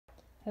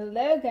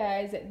Hello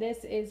guys,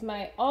 this is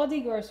my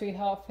Aldi grocery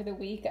haul for the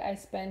week. I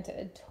spent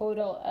a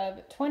total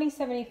of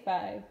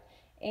 $20.75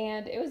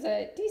 and it was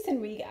a decent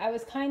week. I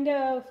was kind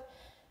of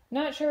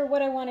not sure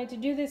what I wanted to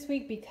do this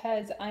week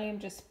because I am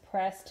just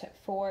pressed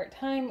for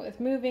time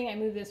with moving. I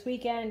moved this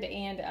weekend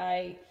and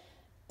I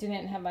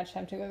didn't have much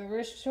time to go to the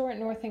grocery store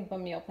nor think of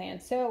a meal plan.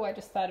 So I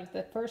just thought of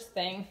the first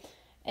thing,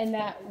 and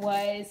that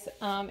was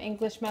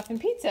English muffin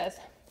pizzas.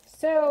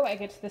 So I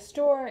get to the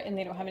store and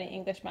they don't have any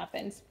English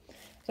muffins.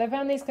 So I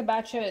found these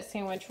kabocha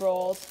sandwich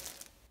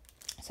rolls.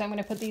 So I'm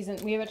going to put these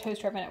in, we have a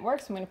toaster oven at work,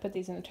 so I'm going to put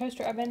these in the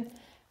toaster oven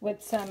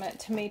with some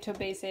tomato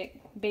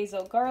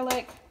basil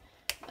garlic,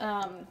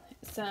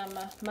 some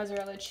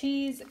mozzarella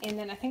cheese, and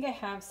then I think I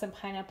have some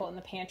pineapple in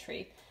the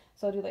pantry.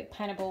 So I'll do like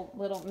pineapple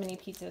little mini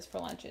pizzas for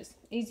lunches.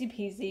 Easy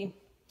peasy.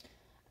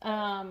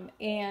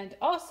 And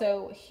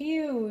also,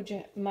 huge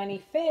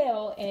money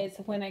fail is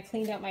when I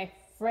cleaned out my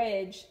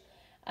fridge.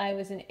 I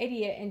was an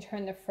idiot and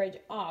turned the fridge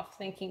off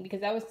thinking,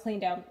 because that was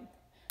cleaned out,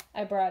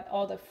 I brought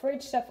all the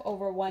fridge stuff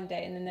over one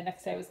day, and then the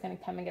next day I was going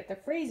to come and get the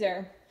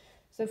freezer.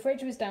 So the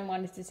fridge was done,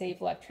 wanted to save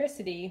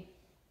electricity.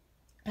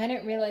 I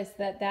didn't realize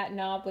that that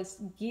knob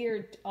was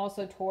geared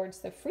also towards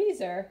the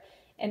freezer,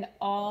 and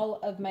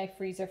all of my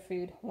freezer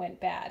food went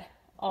bad.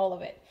 All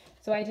of it.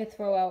 So I had to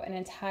throw out an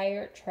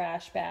entire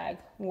trash bag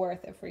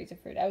worth of freezer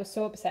food. I was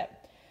so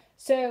upset.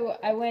 So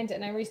I went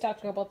and I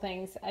restocked a couple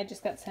things. I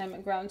just got some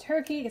ground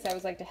turkey because I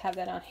always like to have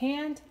that on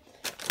hand.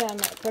 Some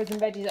frozen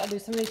veggies. I'll do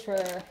some of these for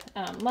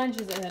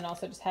lunches and then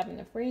also just have in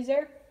the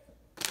freezer.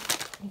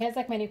 You guys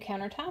like my new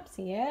countertops?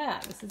 Yeah,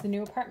 this is the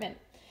new apartment.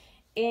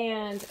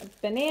 And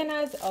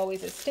bananas,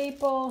 always a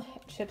staple.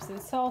 Chips and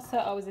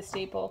salsa, always a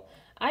staple.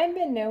 I've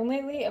been known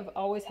lately of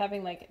always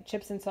having like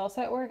chips and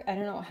salsa at work. I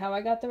don't know how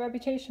I got the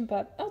reputation,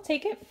 but I'll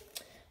take it.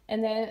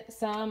 And then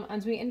some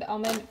unsweetened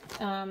almond,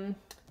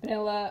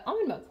 vanilla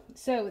almond milk.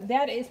 So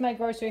that is my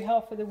grocery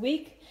haul for the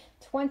week.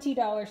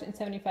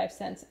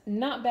 $20.75.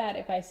 Not bad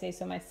if I say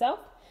so myself.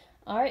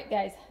 All right,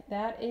 guys,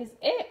 that is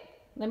it.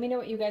 Let me know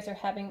what you guys are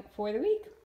having for the week.